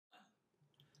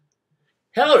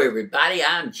Hello everybody,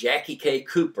 I'm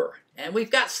Jackiekcooper, and we've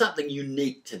got something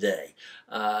unique today.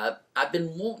 I've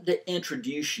been wanting to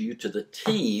introduce you to the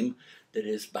team that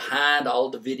is behind all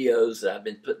the videos that I've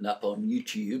been putting up on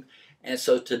YouTube. And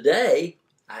so today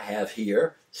I have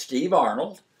here Steve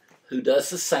Arnold, who does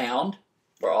the sound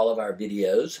for all of our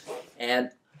videos.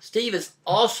 And Steve is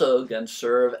also going to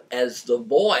serve as the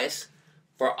voice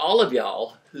for all of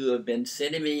y'all who have been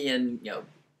sending me in,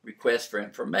 requests for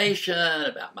information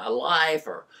about my life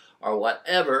or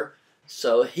whatever.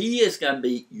 So he is going to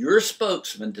be your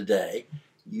spokesman today,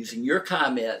 using your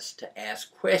comments to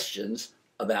ask questions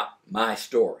about my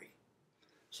story.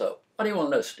 So what do you want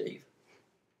to know, Steve?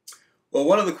 Well,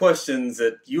 one of the questions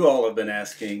that you all have been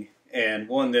asking, and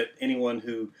one that anyone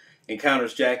who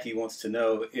encounters Jackie wants to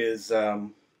know, is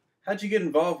how'd you get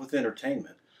involved with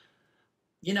entertainment?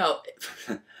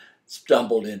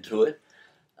 Stumbled into it.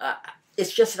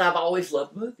 It's just that I've always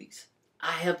loved movies.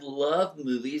 I have loved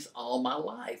movies all my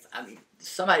life. I mean,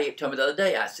 somebody told me the other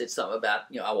day, I said something about,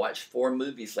 I watched 4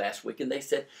 movies last week, and they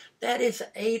said, that is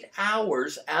 8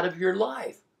 hours out of your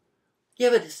life. Yeah,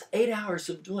 but it's 8 hours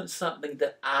of doing something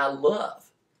that I love.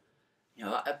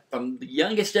 From the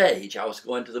youngest age, I was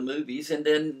going to the movies, and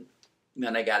then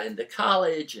when I got into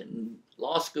college and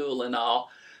law school and all,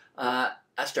 I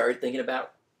started thinking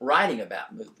about writing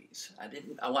about movies.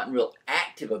 I wasn't real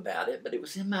active about it, but it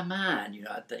was in my mind.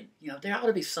 I think, there ought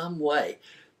to be some way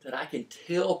that I can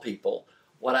tell people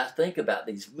what I think about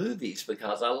these movies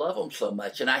because I love them so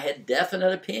much. And I had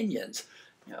definite opinions.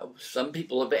 Some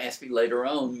people have asked me later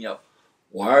on,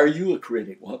 why are you a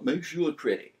critic? What makes you a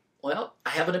critic? Well, I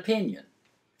have an opinion.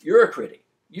 You're a critic.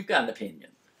 You've got an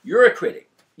opinion. You're a critic.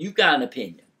 You've got an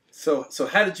opinion. So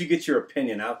how did you get your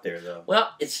opinion out there, though?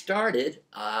 Well, it started,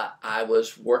 I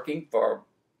was working for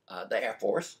the Air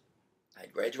Force. I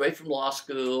graduated from law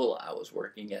school. I was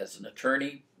working as an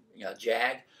attorney,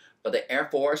 JAG, for the Air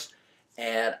Force.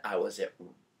 And I was at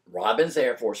Robins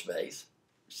Air Force Base,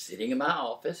 sitting in my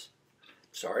office.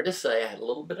 Sorry to say, I had a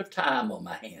little bit of time on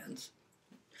my hands.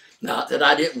 Not that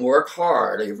I didn't work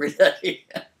hard every day.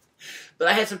 But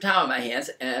I had some time on my hands,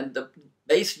 and the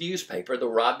base newspaper, the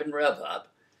Robin Rev-Up,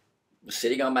 was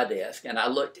sitting on my desk, and I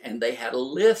looked, and they had a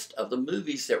list of the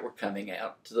movies that were coming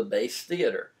out to the base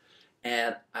theater.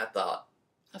 And I thought,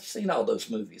 I've seen all those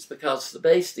movies, because the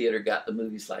base theater got the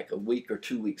movies like a week or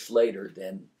 2 weeks later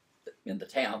than in the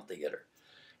town theater.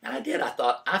 And I did. I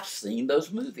thought, I've seen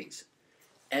those movies.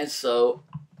 And so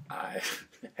I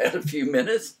had a few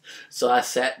minutes, so I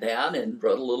sat down and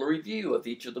wrote a little review of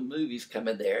each of the movies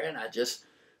coming there, and I just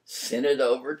sent it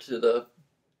over to the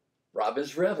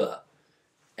Robin's Rev-Up.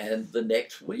 And the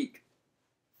next week,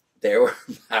 there were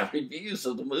my reviews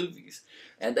of the movies.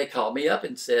 And they called me up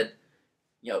and said,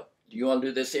 do you want to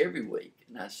do this every week?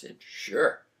 And I said,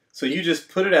 sure. So you just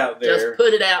put it out there. Just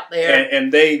put it out there.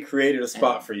 And they created a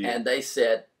spot for you. And they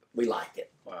said, we like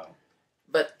it. Wow.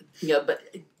 But,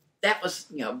 that was,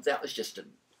 that was just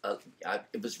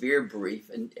it was very brief,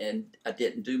 and I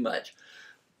didn't do much.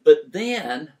 But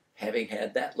then, having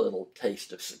had that little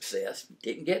taste of success,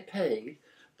 didn't get paid,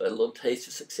 but a little taste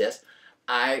of success,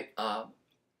 I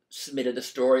submitted a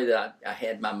story that I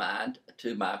had in my mind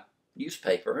to my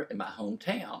newspaper in my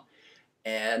hometown.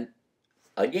 And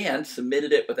again,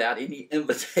 submitted it without any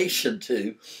invitation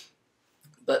to.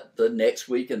 But the next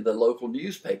week in the local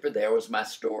newspaper, there was my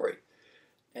story.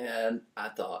 And I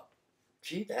thought,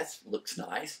 gee, that looks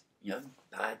nice,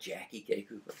 by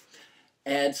Jackiekcooper.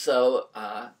 And so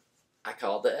I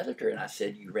called the editor and I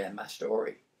said, you ran my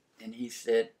story. And he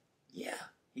said, yeah.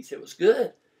 He said, it was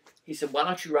good. He said, why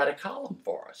don't you write a column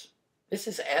for us? This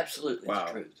is absolutely the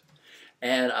truth.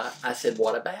 And I said,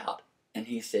 what about? And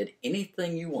he said,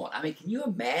 anything you want. I mean, can you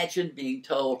imagine being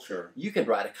told you can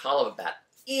write a column about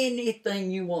anything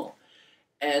you want?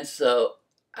 And so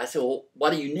I said, well,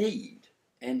 what do you need?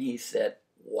 And he said,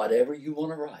 whatever you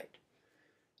want to write.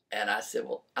 And I said,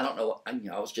 well, I don't know.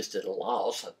 I was just at a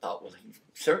loss. I thought, well,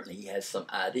 he has some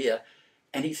idea.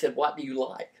 And he said, what do you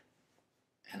like?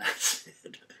 And I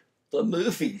said, the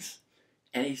movies.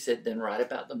 And he said, then write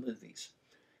about the movies.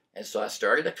 And so I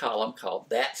started a column called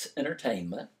That's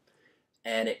Entertainment.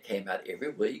 And it came out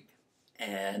every week.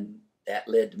 And that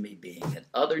led to me being in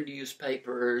other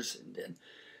newspapers. And then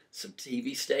some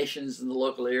TV stations in the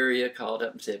local area called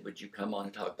up and said, would you come on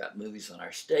and talk about movies on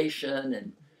our station?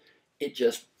 And it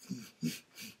just...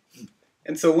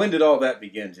 And so when did all that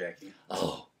begin, Jackie?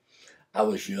 Oh, I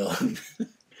was young.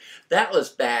 That was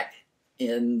back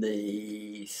in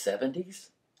the 70s?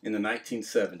 In the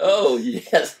 1970s. Oh,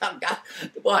 yes.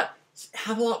 What?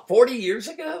 How long? 40 years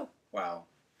ago? Wow.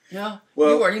 Yeah.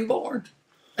 Well, you weren't even born.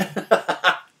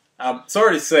 I'm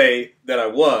sorry to say that I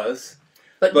was,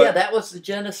 But yeah, that was the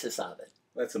genesis of it.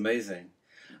 That's amazing.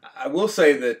 I will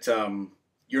say that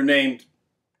your name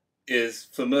is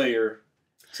familiar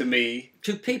to me.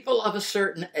 To people of a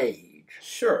certain age.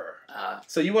 Sure.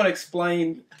 So you want to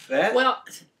explain that? Well,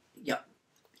 yeah.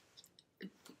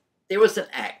 There was an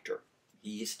actor.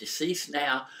 He's deceased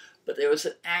now, but there was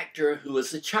an actor who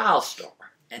was a child star,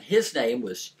 and his name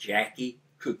was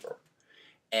Jackiekcooper.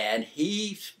 And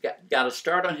he got a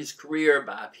start on his career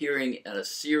by appearing in a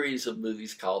series of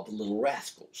movies called The Little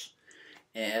Rascals.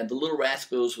 And The Little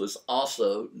Rascals was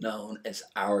also known as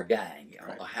Our Gang. I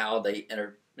don't know how they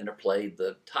interplayed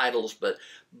the titles, but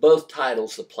both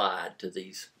titles applied to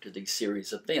these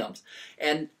series of films.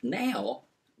 And now,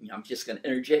 I'm just going to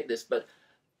interject this, but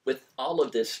with all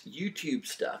of this YouTube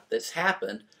stuff that's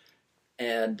happened,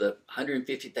 and the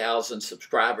 150,000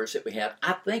 subscribers that we have,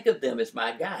 I think of them as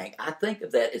my gang. I think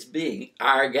of that as being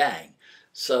our gang.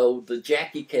 So the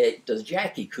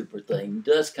Jackiekcooper thing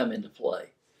does come into play.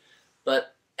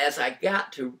 But as I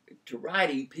got to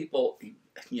writing, people,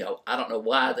 I don't know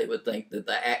why they would think that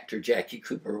the actor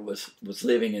Jackiekcooper was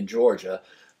living in Georgia,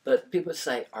 but people would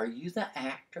say, "Are you the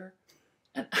actor?"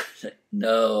 And I said,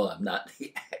 "No, I'm not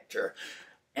the actor."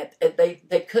 And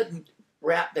they couldn't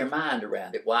wrap their mind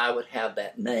around it, why I would have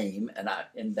that name,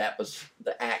 and that was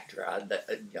the actor. I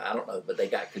don't know, but they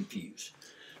got confused.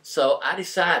 So I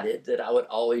decided that I would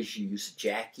always use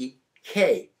Jackie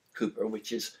K. Cooper,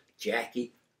 which is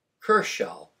Jackie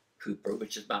Kershaw Cooper,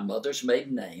 which is my mother's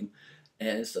maiden name,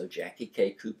 and so Jackie K.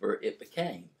 Cooper it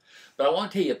became. But I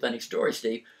want to tell you a funny story,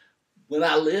 Steve. When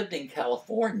I lived in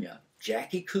California,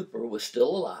 Jackiekcooper was still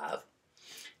alive,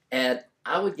 and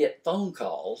I would get phone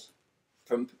calls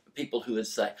from people who would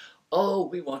say, "Oh,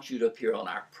 we want you to appear on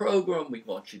our program. We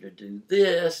want you to do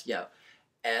this."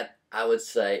 And I would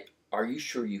say, "Are you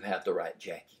sure you have the right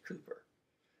Jackiekcooper?"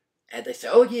 And they say,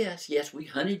 "Oh, yes, we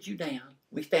hunted you down.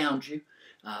 We found you.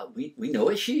 We know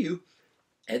it's you."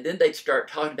 And then they'd start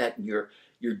talking about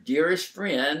your dearest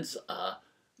friends,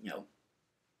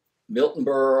 Milton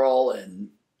Berle,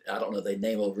 and I don't know, they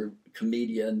name over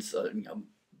comedians,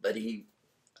 Buddy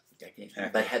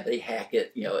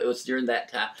Hackett, it was during that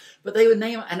time. But they would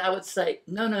name, and I would say,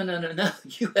 no,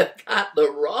 you have got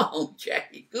the wrong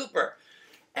Jackiekcooper.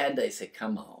 And they said,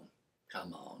 come on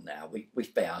now, we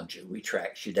found you, we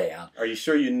tracked you down. Are you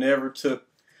sure you never took?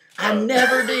 I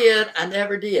never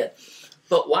did.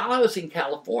 But while I was in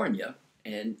California,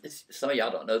 and some of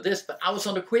y'all don't know this, but I was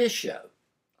on a quiz show.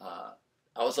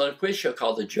 I was on a quiz show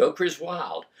called The Joker is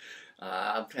Wild.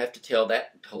 I have to tell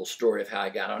that whole story of how I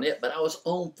got on it, but I was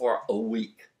on for a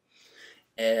week,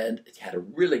 and it had a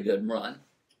really good run.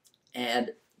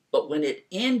 But when it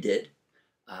ended,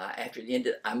 after it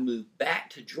ended, I moved back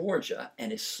to Georgia,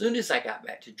 and as soon as I got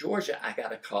back to Georgia, I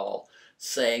got a call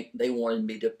saying they wanted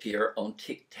me to appear on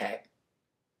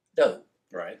Tic-Tac-Doe.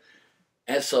 Right.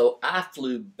 And so I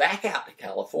flew back out to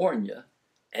California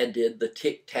and did the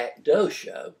Tic-Tac-Doe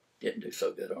show. Didn't do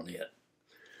so good on it.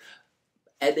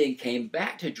 And then came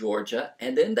back to Georgia,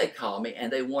 and then they called me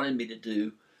and they wanted me to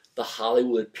do the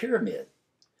Hollywood Pyramid,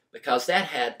 because that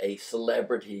had a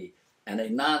celebrity and a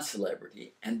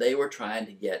non-celebrity, and they were trying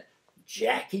to get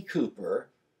Jackiekcooper,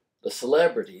 the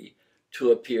celebrity,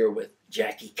 to appear with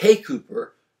Jackie K.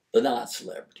 Cooper, the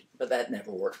non-celebrity. But that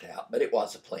never worked out, but it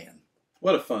was a plan.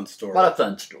 What a fun story. What a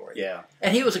fun story. Yeah.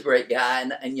 And he was a great guy,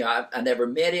 and I never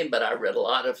met him, but I read a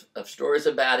lot of stories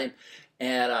about him,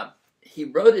 and he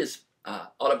wrote his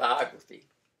autobiography,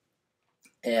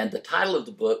 and the title of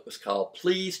the book was called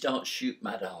 "Please Don't Shoot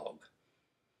My Dog."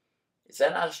 Is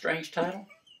that not a strange title?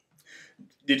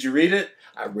 Did you read it?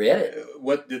 I read it.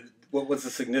 What was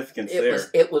the significance there?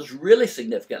 It was really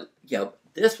significant.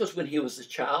 This was when he was a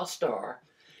child star.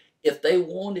 If they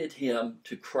wanted him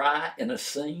to cry in a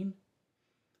scene,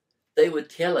 they would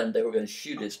tell him they were going to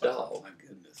shoot his dog. Oh, my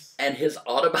goodness. And his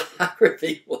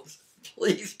autobiography was,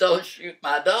 "Please don't shoot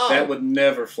my dog." That would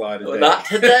never fly today. Well, not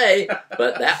today,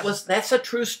 but that's a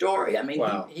true story. I mean,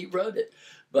 wow. he wrote it.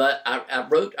 But I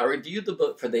reviewed the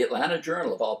book for the Atlanta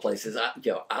Journal of all places. I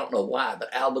don't know why,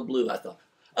 but out of the blue, I thought,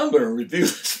 I'm going to review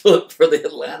this book for the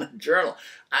Atlanta Journal.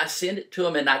 I sent it to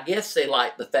them, and I guess they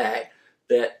liked the fact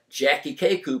that Jackie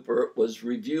K. Cooper was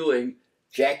reviewing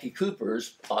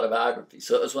Jackiekcooper's autobiography.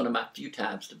 So it was one of my few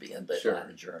times to be in the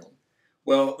Atlanta Journal.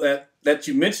 Well, that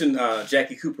you mentioned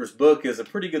Jackiekcooper's book is a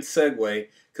pretty good segue,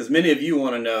 because many of you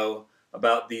want to know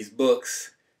about these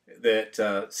books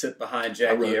that sit behind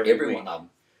Jackie every week. One of them.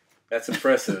 That's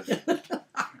impressive.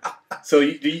 So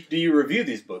do you review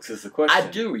these books is the question.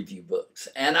 I do review books,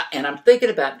 and I'm thinking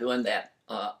about doing that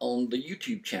on the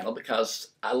YouTube channel,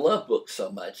 because I love books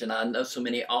so much, and I know so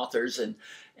many authors,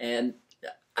 and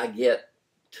I get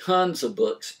tons of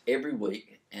books every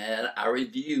week, and I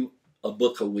review a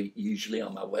book a week usually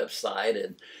on my website,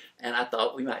 and I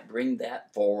thought we might bring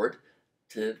that forward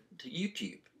to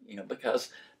YouTube, because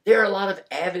there are a lot of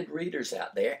avid readers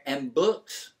out there, and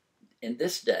books in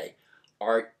this day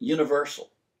are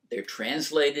universal. They're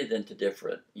translated into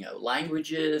different,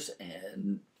 languages,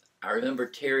 and I remember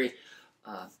Terry,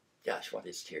 gosh, what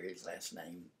is Terry's last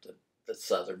name? The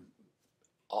Southern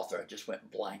author. I just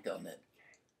went blank on it.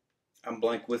 I'm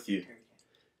blank with you.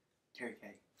 Terry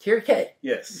K. Terry K.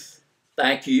 Yes.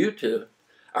 Thank you to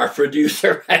our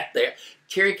producer right there.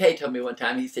 Terry K told me one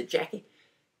time, he said, Jackie,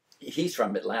 he's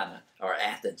from Atlanta or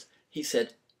Athens. He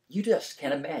said, you just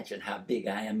can't imagine how big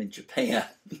I am in Japan.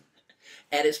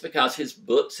 And it's because his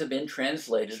books have been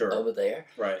translated over there.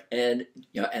 Right. And,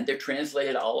 and they're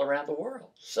translated all around the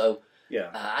world. So yeah,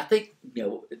 I think,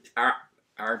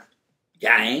 our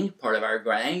gang, part of our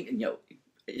gang,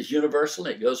 is universal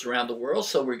and it goes around the world.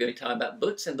 So we're going to talk about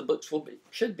books, and the books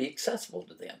should be accessible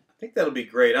to them. I think that'll be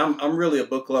great. I'm really a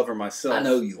book lover myself. I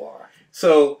know you are.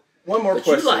 So one more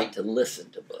question. You like to listen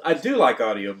to books. I do like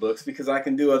audiobooks because I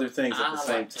can do other things at the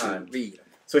same time. To read them.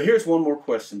 So here's one more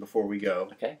question before we go.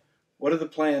 Okay. What are the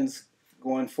plans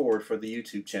going forward for the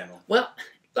YouTube channel? Well,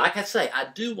 like I say, I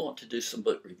do want to do some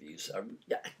book reviews.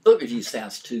 Book reviews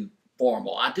sounds too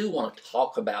formal. I do want to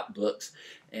talk about books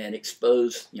and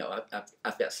expose,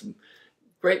 I've got some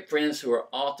great friends who are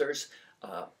authors.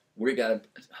 We're going to,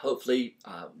 hopefully,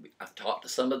 I've talked to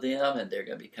some of them, and they're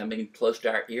going to be coming close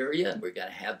to our area, and we're going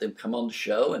to have them come on the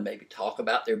show and maybe talk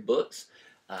about their books.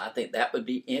 I think that would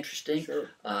be interesting. Sure.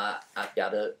 I've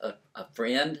got a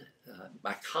friend,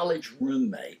 my college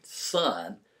roommate's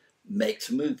son makes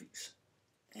movies.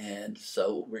 And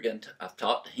so I've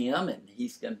talked to him, and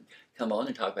he's going to come on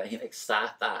and talk about, he makes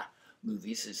sci-fi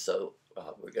movies. And so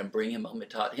we're going to bring him on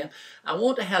and talk to him. I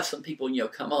want to have some people,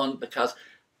 come on, because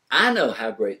I know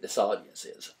how great this audience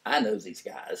is. I know these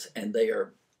guys, and they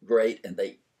are great, and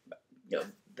they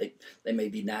may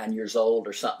be 9 years old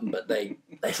or something, but they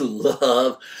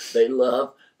love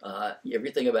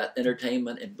everything about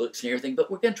entertainment and books and everything. But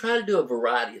we're going to try to do a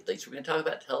variety of things. We're going to talk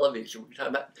about television. We're going to talk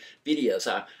about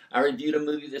videos. I reviewed a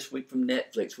movie this week from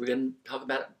Netflix. We're going to talk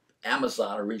about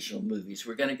Amazon original movies.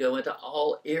 We're going to go into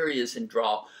all areas and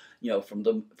draw, from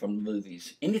the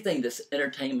movies. Anything that's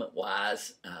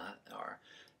entertainment-wise or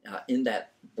in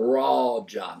that broad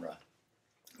genre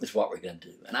is what we're going to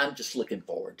do. And I'm just looking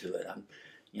forward to it.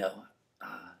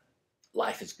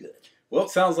 Life is good. Well,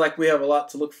 it sounds like we have a lot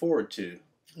to look forward to.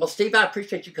 Well, Steve, I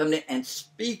appreciate you coming in and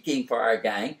speaking for our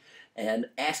gang and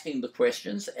asking the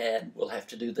questions, and we'll have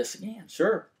to do this again.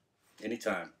 Sure.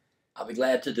 Anytime. I'll be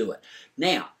glad to do it.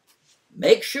 Now,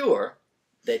 make sure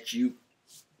that you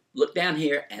look down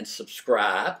here and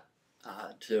subscribe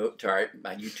to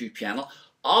my YouTube channel.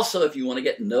 Also, if you want to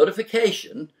get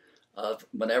notification of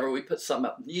whenever we put something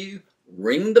up new,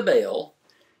 ring the bell.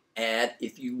 And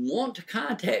if you want to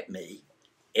contact me,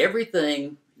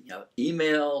 everything,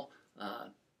 email,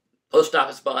 post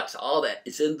office box, all that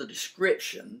is in the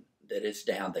description that is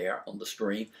down there on the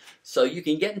screen. So you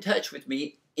can get in touch with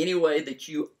me any way that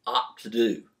you opt to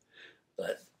do.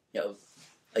 But,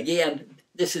 again,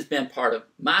 this has been part of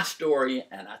my story,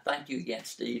 and I thank you again,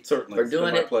 Steve, Certainly. for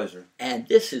doing it. My pleasure. And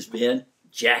this has been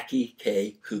Jackie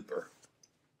K. Cooper.